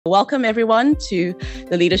Welcome everyone to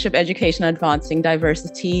the Leadership Education Advancing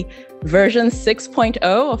Diversity version 6.0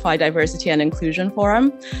 of our Diversity and Inclusion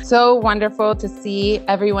Forum. So wonderful to see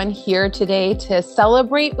everyone here today to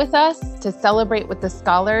celebrate with us, to celebrate with the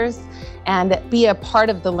scholars, and be a part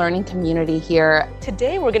of the learning community here.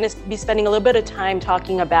 Today we're going to be spending a little bit of time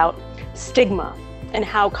talking about stigma and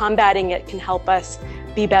how combating it can help us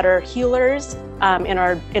be better healers in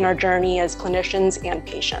our journey as clinicians and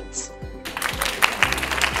patients.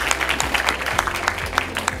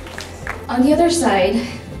 On the other side,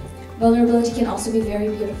 vulnerability can also be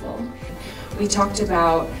very beautiful. We talked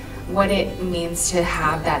about what it means to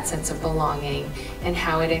have that sense of belonging and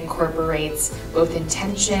how it incorporates both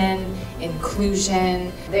intention,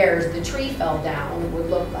 inclusion. There's the tree fell down would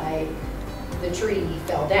look like the tree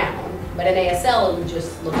fell down, but in ASL it would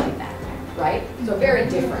just look like that, right? So very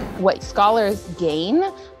different. What scholars gain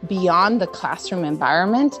beyond the classroom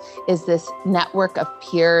environment is this network of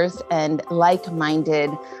peers and like-minded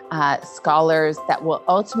scholars that will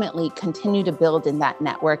ultimately continue to build in that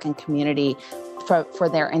network and community for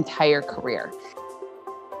their entire career.